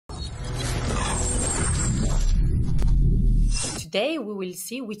today we will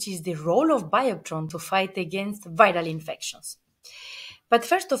see which is the role of Bioptron to fight against viral infections. But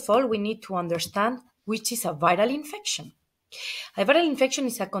first of all, we need to understand which is a viral infection. A viral infection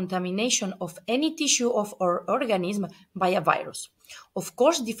is a contamination of any tissue of our organism by a virus. Of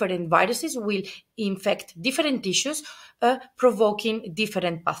course, different viruses will infect different tissues, provoking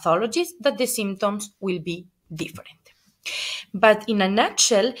different pathologies that the symptoms will be different. But in a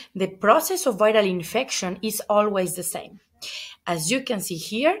nutshell, the process of viral infection is always the same. As you can see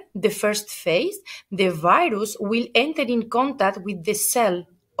here, the first phase, the virus will enter in contact with the cell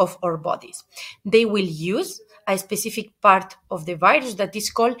of our bodies. They will use a specific part of the virus that is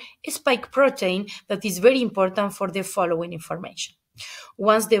called a spike protein that is very important for the following information.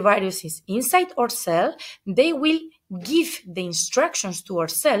 Once the virus is inside our cell, they will give the instructions to our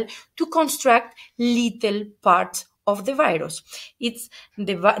cell to construct little parts of the virus.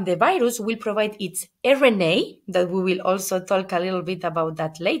 The virus will provide its RNA, that we will also talk a little bit about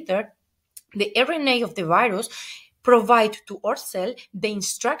that later. The RNA of the virus provide to our cell the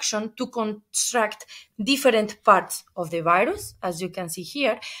instruction to construct different parts of the virus, as you can see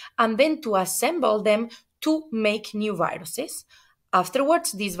here, and then to assemble them to make new viruses.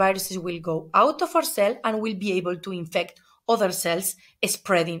 Afterwards, these viruses will go out of our cell and will be able to infect other cells,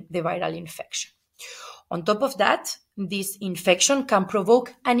 spreading the viral infection. On top of that, this infection can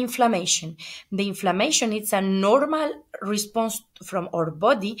provoke an inflammation. The inflammation is a normal response from our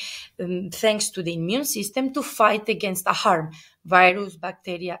body, thanks to the immune system, to fight against a harm, virus,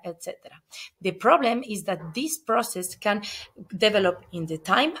 bacteria, etc. The problem is that this process can develop in the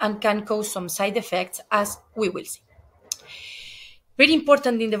time and can cause some side effects, as we will see. Very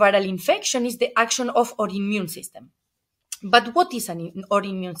important in the viral infection is the action of our immune system. But what is our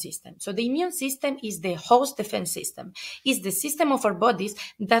immune system? So the immune system is the host defense system. It's the system of our bodies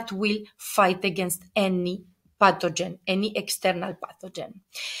that will fight against any pathogen, any external pathogen.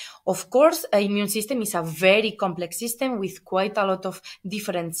 Of course, an immune system is a very complex system with quite a lot of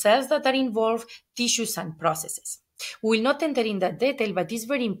different cells that are involved, tissues and processes. We will not enter in that detail, but it's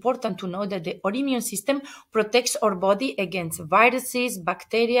very important to know that our immune system protects our body against viruses,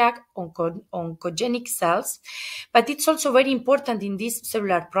 bacteria, oncogenic cells. But it's also very important in these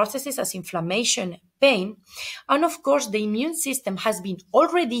cellular processes as inflammation, pain. And of course, the immune system has been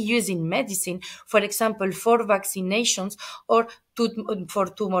already used in medicine, for example, for vaccinations or for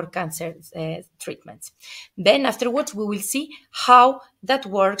tumor cancer treatments. Then afterwards, we will see how that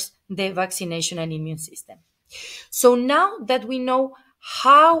works, the vaccination and immune system. So now that we know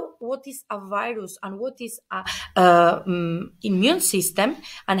what is a virus and what is an immune system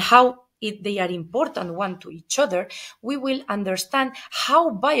and how they are important one to each other, we will understand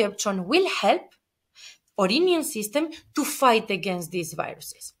how Bioptron will help our immune system to fight against these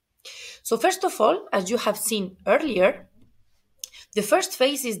viruses. So first of all, as you have seen earlier, the first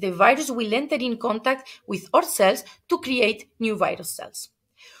phase is the virus will enter in contact with our cells to create new virus cells.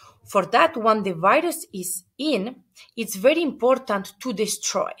 For that, when the virus is in, it's very important to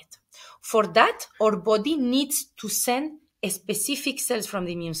destroy it. For that, our body needs to send specific cells from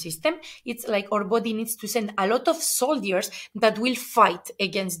the immune system. It's like our body needs to send a lot of soldiers that will fight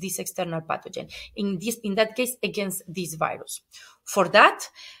against this external pathogen, in that case, against this virus. For that,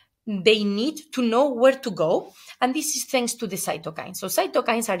 they need to know where to go, and this is thanks to the cytokines. So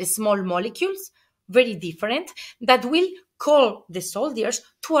cytokines are the small molecules, very different, that will call the soldiers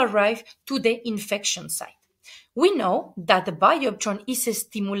to arrive to the infection site. We know that the Bioptron is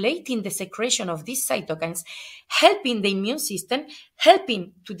stimulating the secretion of these cytokines, helping the immune system,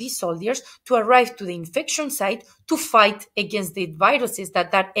 helping to these soldiers to arrive to the infection site to fight against the viruses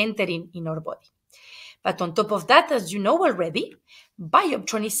that are entering in our body. But on top of that, as you know already,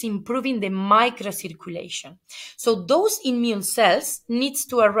 Bioptron is improving the microcirculation. So those immune cells needs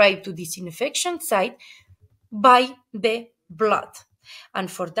to arrive to this infection site by the blood.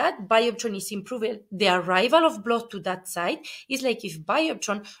 And for that, Bioptron is improving the arrival of blood to that site. It's like if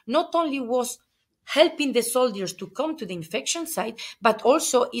Bioptron not only was helping the soldiers to come to the infection site, but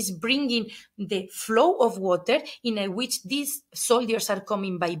also is bringing the flow of water in which these soldiers are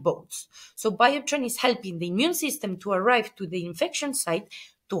coming by boats. So Bioptron is helping the immune system to arrive to the infection site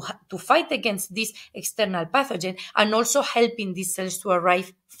to fight against this external pathogen, and also helping these cells to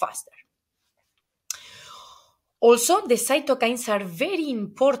arrive faster. Also, the cytokines are very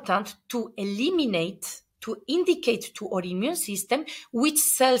important to indicate to our immune system which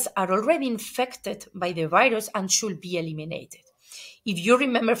cells are already infected by the virus and should be eliminated. If you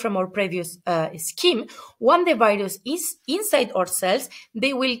remember from our previous scheme, when the virus is inside our cells,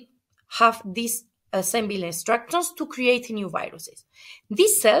 they will have these assembly instructions to create new viruses.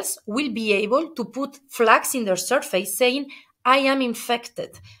 These cells will be able to put flags in their surface saying, I am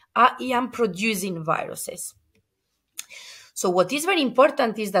infected. I am producing viruses. So what is very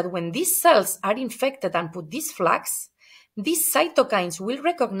important is that when these cells are infected and put these flags, these cytokines will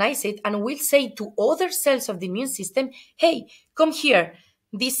recognize it and will say to other cells of the immune system, hey, come here.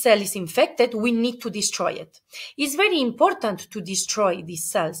 This cell is infected. We need to destroy it. It's very important to destroy these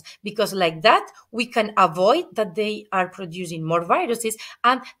cells because like that, we can avoid that they are producing more viruses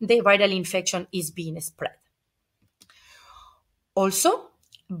and the viral infection is being spread. Also,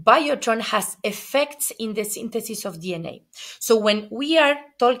 biotron has effects in the synthesis of DNA. So when we are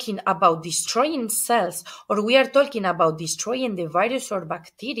talking about destroying cells or we are talking about destroying the virus or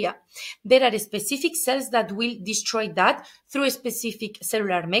bacteria, there are specific cells that will destroy that through a specific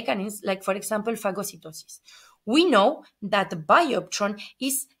cellular mechanisms, like for example, phagocytosis. We know that bioptron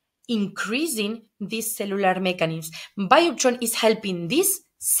is increasing these cellular mechanisms. Bioptron is helping these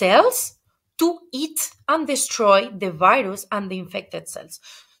cells to eat and destroy the virus and the infected cells.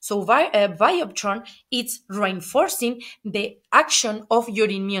 So bioptron is reinforcing the action of your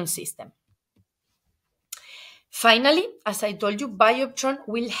immune system. Finally, as I told you, bioptron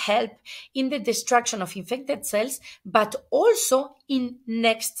will help in the destruction of infected cells, but also in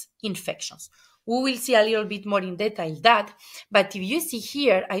next infections. We will see a little bit more in detail that, but if you see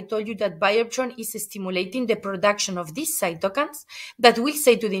here, I told you that bioptron is stimulating the production of these cytokines that will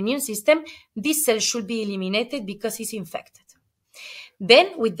say to the immune system, this cell should be eliminated because it's infected.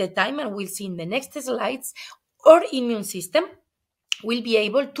 Then with the time, and we'll see in the next slides, our immune system will be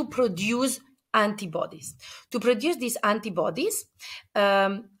able to produce antibodies. To produce these antibodies,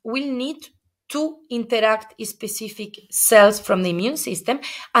 we'll need to interact specific cells from the immune system,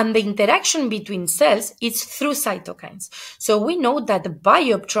 and the interaction between cells is through cytokines. So we know that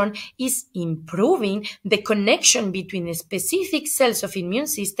bioptron is improving the connection between the specific cells of immune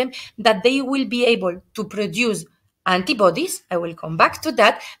system that they will be able to produce antibodies, I will come back to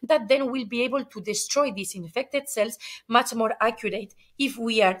that, that then will be able to destroy these infected cells much more accurate if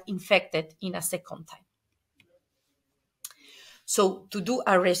we are infected in a second time. So to do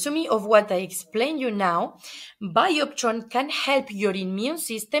a resume of what I explained you now, bioptron can help your immune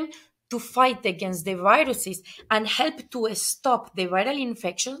system to fight against the viruses and help to stop the viral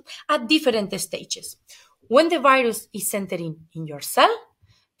infection at different stages. When the virus is entering in your cell,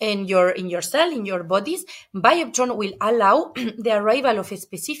 in your bodies, bioptron will allow the arrival of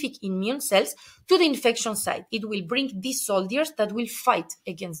specific immune cells to the infection site. It will bring these soldiers that will fight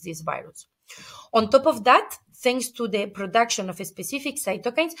against this virus. On top of that, thanks to the production of specific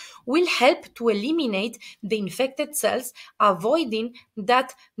cytokines, will help to eliminate the infected cells, avoiding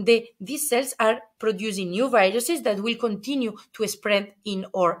that these cells are producing new viruses that will continue to spread in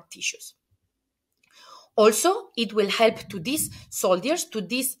our tissues. Also, it will help to these soldiers, to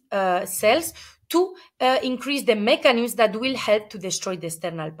these cells, to increase the mechanisms that will help to destroy the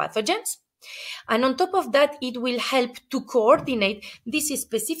external pathogens. And on top of that, it will help to coordinate this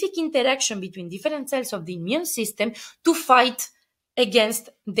specific interaction between different cells of the immune system to fight against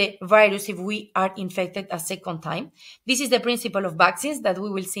the virus if we are infected a second time. This is the principle of vaccines that we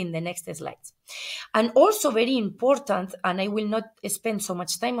will see in the next slides. And also very important, and I will not spend so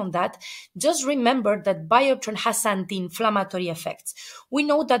much time on that, just remember that bioptron has anti-inflammatory effects. We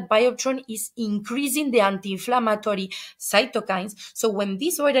know that bioptron is increasing the anti-inflammatory cytokines. So when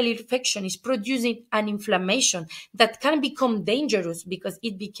this viral infection is producing an inflammation that can become dangerous because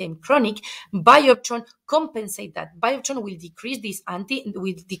it became chronic, bioptron compensate that. Bioptron will decrease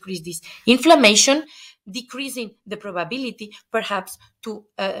this inflammation, decreasing the probability perhaps to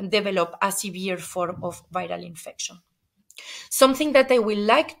develop a severe form of viral infection. Something that I would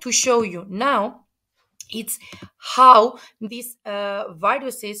like to show you now is how these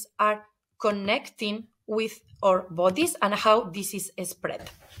viruses are connecting with our bodies and how this is spread.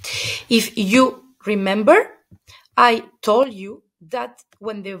 If you remember, I told you that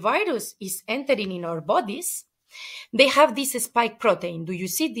when the virus is entering in our bodies, they have this spike protein. Do you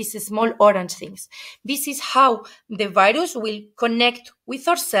see these small orange things? This is how the virus will connect with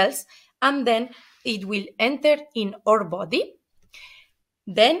our cells and then it will enter in our body.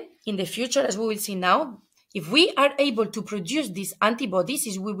 Then in the future, as we will see now, if we are able to produce these antibodies,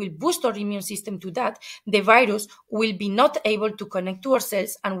 if we will boost our immune system to that, the virus will be not able to connect to our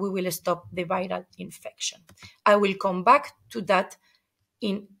cells and we will stop the viral infection. I will come back to that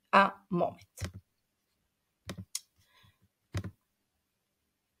in a moment.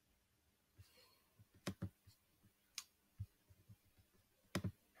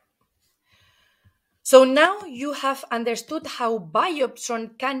 So now you have understood how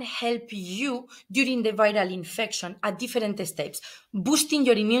Bioptron can help you during the viral infection at different steps, boosting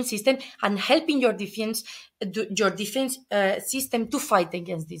your immune system and helping your defense system to fight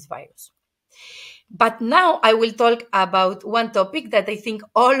against this virus. But now I will talk about one topic that I think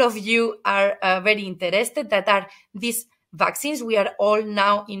all of you are very interested, that are these vaccines. We are all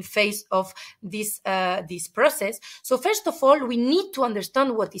now in phase of this process. So first of all, we need to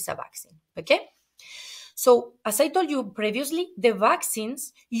understand what is a vaccine, okay? So as I told you previously, the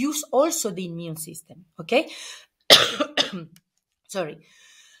vaccines use also the immune system, okay? Sorry.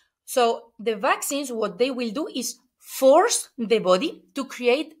 So the vaccines, what they will do is force the body to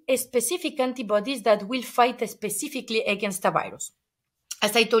create a specific antibodies that will fight specifically against a virus.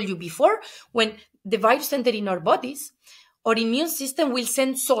 As I told you before, when the virus enters in our bodies, our immune system will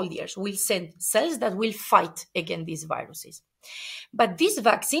send soldiers, will send cells that will fight against these viruses. But this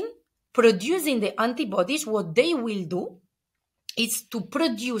vaccine, producing the antibodies, what they will do is to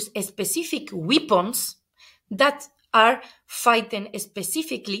produce specific weapons that are fighting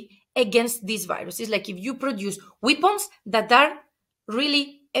specifically against these viruses. Like if you produce weapons that are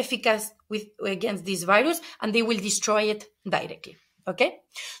really efficacious against this virus, and they will destroy it directly. Okay,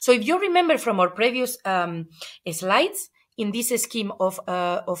 so if you remember from our previous slides, in this scheme of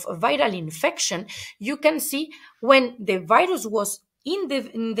viral infection, you can see when the virus was in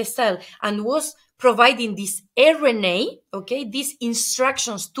the cell and was providing this RNA, okay, these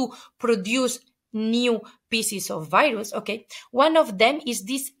instructions to produce new pieces of virus, okay, one of them is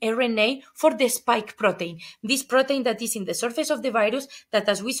this RNA for the spike protein, this protein that is in the surface of the virus that,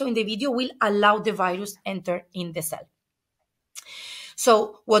 as we saw in the video, will allow the virus enter in the cell.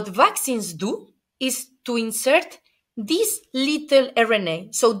 So what vaccines do is to insert this little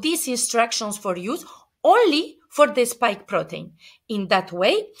RNA, so these instructions for use only for the spike protein. In that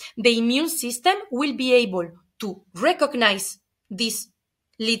way, the immune system will be able to recognize this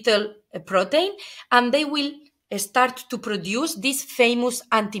little protein, and they will start to produce these famous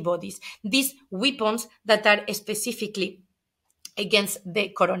antibodies, these weapons that are specifically against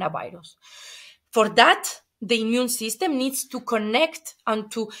the coronavirus. For that, the immune system needs to connect and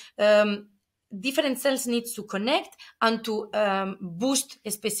to different cells needs to connect and to boost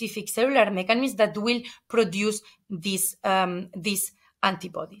specific cellular mechanisms that will produce these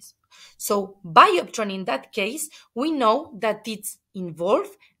antibodies. So Bioptron, in that case, we know that it's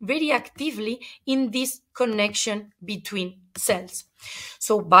involved very actively in this connection between cells.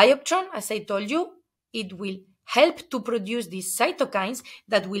 So Bioptron, as I told you, it will help to produce these cytokines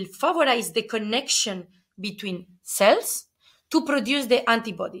that will favorize the connection between cells to produce the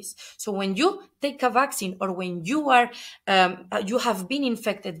antibodies. So when you take a vaccine, or when you have been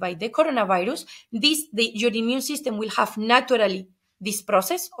infected by the coronavirus, your immune system will have naturally this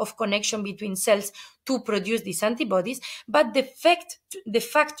process of connection between cells to produce these antibodies, but the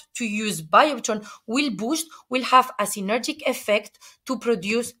fact to use Bioptron will have a synergic effect to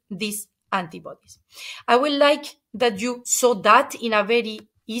produce these antibodies. I would like that you saw that in a very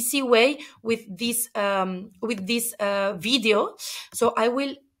easy way with this video. So I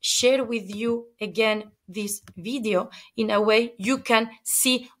will share with you again this video in a way you can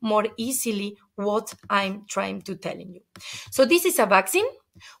see more easily what I'm trying to tell you. So this is a vaccine.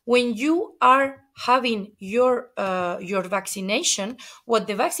 When you are having your vaccination, what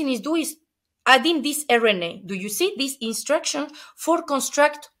the vaccine is doing is adding this RNA. Do you see this instruction for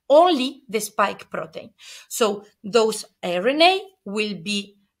construct only the spike protein? So those RNA will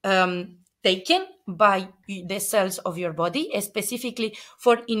be taken by the cells of your body, specifically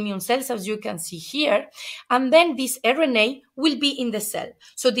for immune cells, as you can see here. And then this RNA will be in the cell.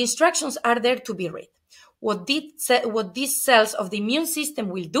 So the instructions are there to be read. What these cells of the immune system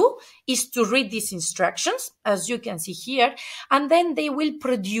will do is to read these instructions, as you can see here, and then they will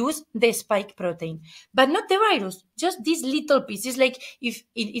produce the spike protein. But not the virus, just these little pieces. Like if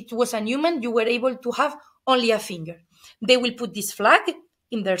it was a human, you were able to have only a finger. They will put this flag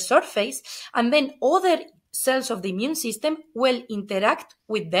in their surface, and then other cells of the immune system will interact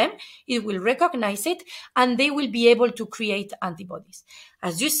with them. It will recognize it, and they will be able to create antibodies.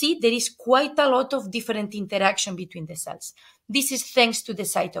 As you see, there is quite a lot of different interaction between the cells. This is thanks to the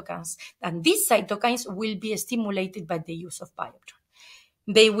cytokines, and these cytokines will be stimulated by the use of Bioptron.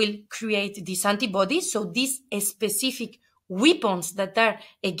 They will create these antibodies, so these specific weapons that are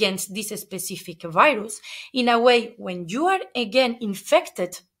against this specific virus. In a way, when you are again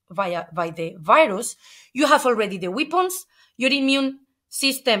infected by the virus, you have already the weapons. Your immune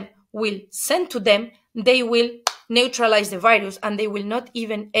system will send to them. They will neutralize the virus, and they will not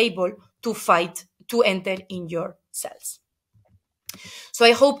even able to fight to enter in your cells. So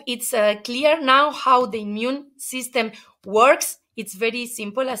I hope it's clear now how the immune system works. It's very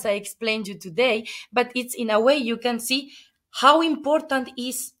simple as I explained you today, but it's in a way you can see how important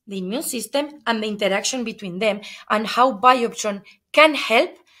is the immune system and the interaction between them, and how bioption can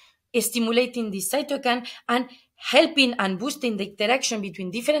help stimulating the cytokine and helping and boosting the interaction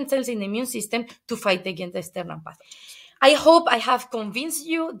between different cells in the immune system to fight against external pathogens. I hope I have convinced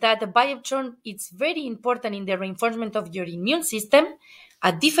you that the bioptron is very important in the reinforcement of your immune system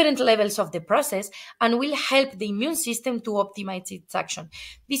at different levels of the process, and will help the immune system to optimize its action.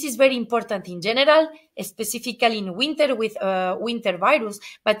 This is very important in general, specifically in winter with winter virus,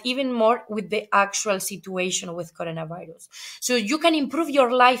 but even more with the actual situation with coronavirus. So you can improve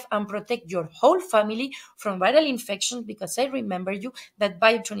your life and protect your whole family from viral infections, because I remember you that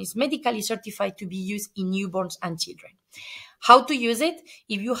bioptron is medically certified to be used in newborns and children. How to use it?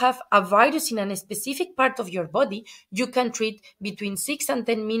 If you have a virus in a specific part of your body, you can treat between 6 and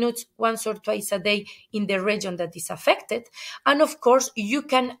 10 minutes once or twice a day in the region that is affected. And of course, you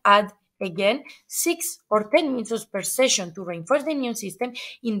can add again 6 or 10 minutes per session to reinforce the immune system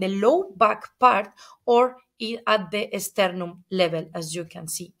in the low back part or at the sternum level, as you can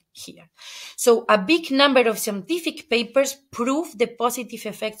see here. So a big number of scientific papers prove the positive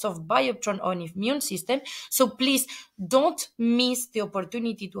effects of bioptron on immune system. So please don't miss the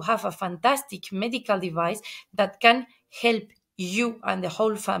opportunity to have a fantastic medical device that can help you and the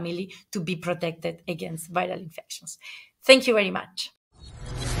whole family to be protected against viral infections. Thank you very much.